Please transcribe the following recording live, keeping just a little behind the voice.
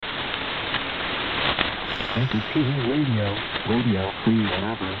Entertaining radio free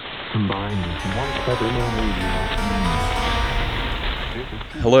whatever, combined into one clever little radio.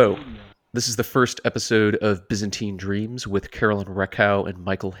 Hello. This is the first episode of Byzantine Dreams with Carolyn Reckow and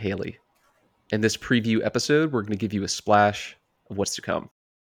Michael Haley. In this preview episode, we're going to give you a splash of what's to come.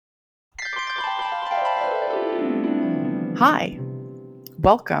 Hi,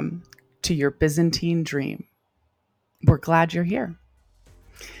 welcome to your Byzantine Dream. We're glad you're here.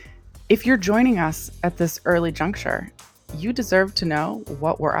 If you're joining us at this early juncture, you deserve to know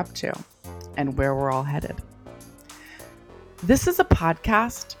what we're up to and where we're all headed. This is a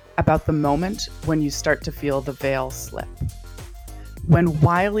podcast about the moment when you start to feel the veil slip, when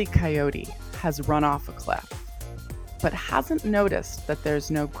Wile E. Coyote has run off a cliff, but hasn't noticed that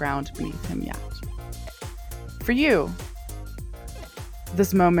there's no ground beneath him yet. For you,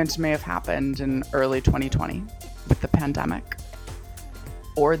 this moment may have happened in early 2020 with the pandemic,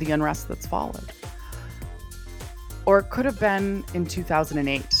 or the unrest that's followed. Or it could have been in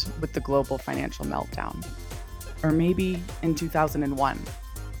 2008 with the global financial meltdown. Or maybe in 2001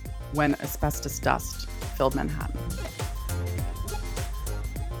 when asbestos dust filled Manhattan.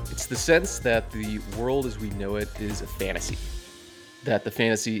 It's the sense that the world as we know it is a fantasy, that the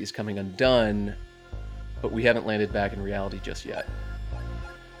fantasy is coming undone, but we haven't landed back in reality just yet.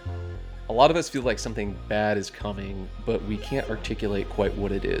 A lot of us feel like something bad is coming, but we can't articulate quite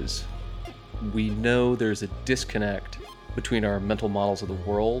what it is. We know there's a disconnect between our mental models of the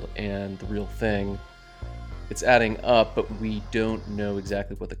world and the real thing. It's adding up, but we don't know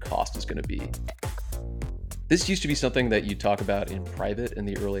exactly what the cost is going to be. This used to be something that you talk about in private in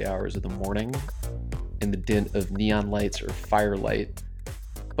the early hours of the morning, in the dint of neon lights or firelight,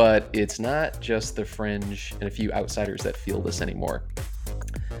 but it's not just the fringe and a few outsiders that feel this anymore.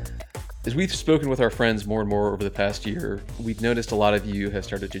 As we've spoken with our friends more and more over the past year, we've noticed a lot of you have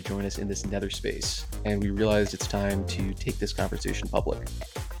started to join us in this nether space, and we realized it's time to take this conversation public.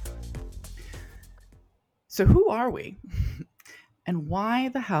 So who are we? And why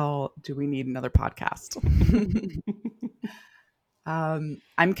the hell do we need another podcast?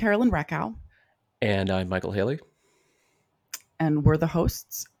 I'm Carolyn Reckow. And I'm Michael Haley. And we're the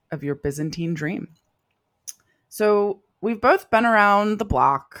hosts of your Byzantine Dream. So we've both been around the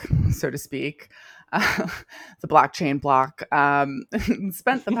block, so to speak, the blockchain block,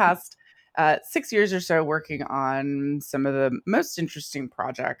 spent the past 6 years or so working on some of the most interesting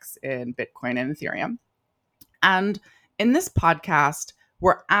projects in Bitcoin and Ethereum. And in this podcast,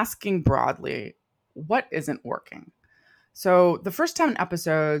 we're asking broadly, what isn't working? So the first 10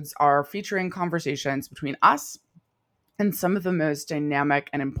 episodes are featuring conversations between us and some of the most dynamic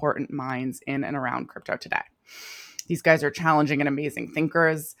and important minds in and around crypto today. These guys are challenging and amazing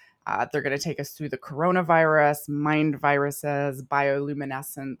thinkers. They're going to take us through the coronavirus, mind viruses,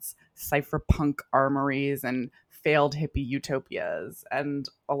 bioluminescence, cypherpunk armories, and failed hippie utopias. And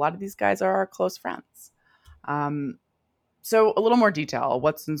a lot of these guys are our close friends. So a little more detail.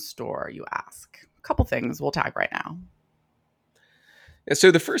 What's in store, you ask? A couple things we'll tag right now. So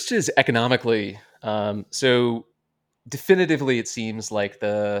the first is economically. So definitively, it seems like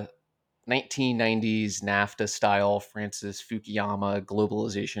the 1990s NAFTA style Francis Fukuyama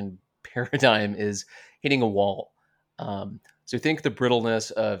globalization paradigm is hitting a wall. So think the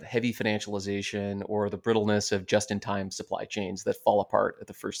brittleness of heavy financialization or the brittleness of just-in-time supply chains that fall apart at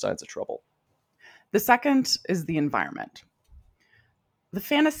the first signs of trouble. The second is the environment. The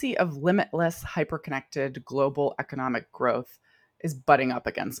fantasy of limitless, hyperconnected global economic growth is butting up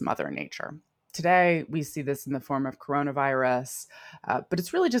against Mother Nature. Today, we see this in the form of coronavirus, but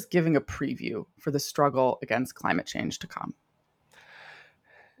it's really just giving a preview for the struggle against climate change to come.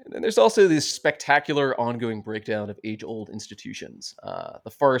 And then there's also this spectacular ongoing breakdown of age-old institutions,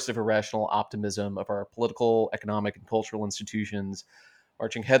 the farce of irrational optimism of our political, economic, and cultural institutions,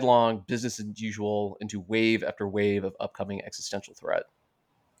 marching headlong, business as usual, into wave after wave of upcoming existential threat.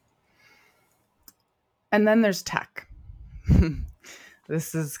 And then there's tech.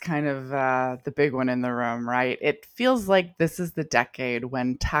 This is kind of the big one in the room, right? It feels like this is the decade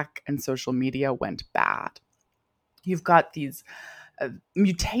when tech and social media went bad. You've got these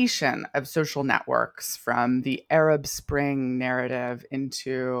mutation of social networks from the Arab Spring narrative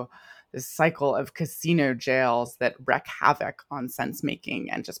into this cycle of casino jails that wreak havoc on sense making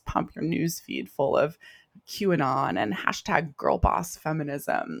and just pump your news feed full of QAnon and hashtag girlboss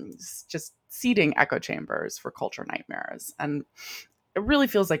feminism, just seeding echo chambers for culture nightmares. And it really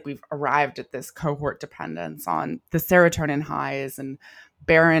feels like we've arrived at this cohort dependence on the serotonin highs and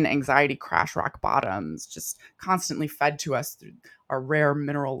barren anxiety crash rock bottoms, just constantly fed to us through our rare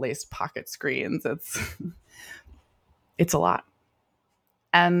mineral-laced pocket screens. It's a lot.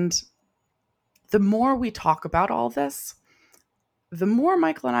 And The more we talk about all this, the more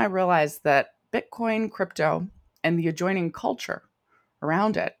Michael and I realize that Bitcoin, crypto, and the adjoining culture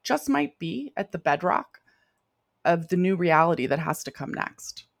around it just might be at the bedrock of the new reality that has to come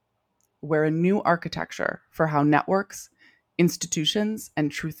next, where a new architecture for how networks, institutions,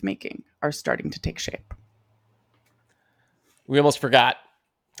 and truth making are starting to take shape. We almost forgot.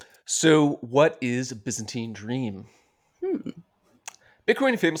 So, what is a Byzantine Dream?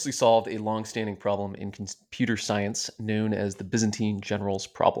 Bitcoin famously solved a long-standing problem in computer science known as the Byzantine Generals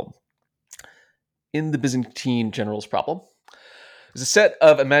Problem. In the Byzantine Generals Problem, there's a set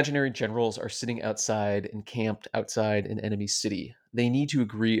of imaginary generals are sitting outside, encamped outside an enemy city. They need to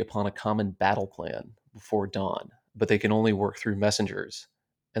agree upon a common battle plan before dawn, but they can only work through messengers.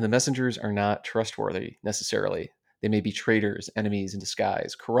 And the messengers are not trustworthy necessarily. They may be traitors, enemies in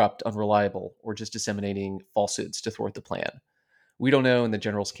disguise, corrupt, unreliable, or just disseminating falsehoods to thwart the plan. We don't know, and the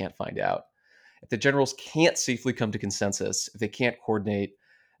generals can't find out. If the generals can't safely come to consensus, if they can't coordinate,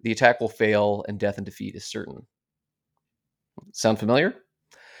 the attack will fail and death and defeat is certain. Sound familiar?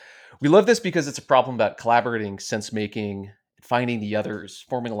 We love this because it's a problem about collaborating, sense making, finding the others,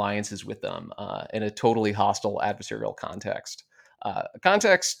 forming alliances with them in a totally hostile adversarial context. A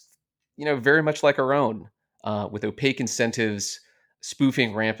context, very much like our own, with opaque incentives,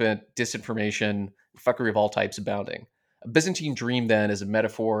 spoofing, rampant disinformation, fuckery of all types abounding. A Byzantine dream, then, is a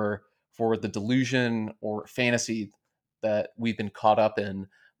metaphor for the delusion or fantasy that we've been caught up in,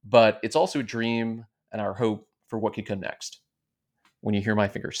 but it's also a dream and our hope for what could come next. When you hear my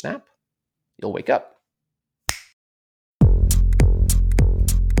finger snap, you'll wake up.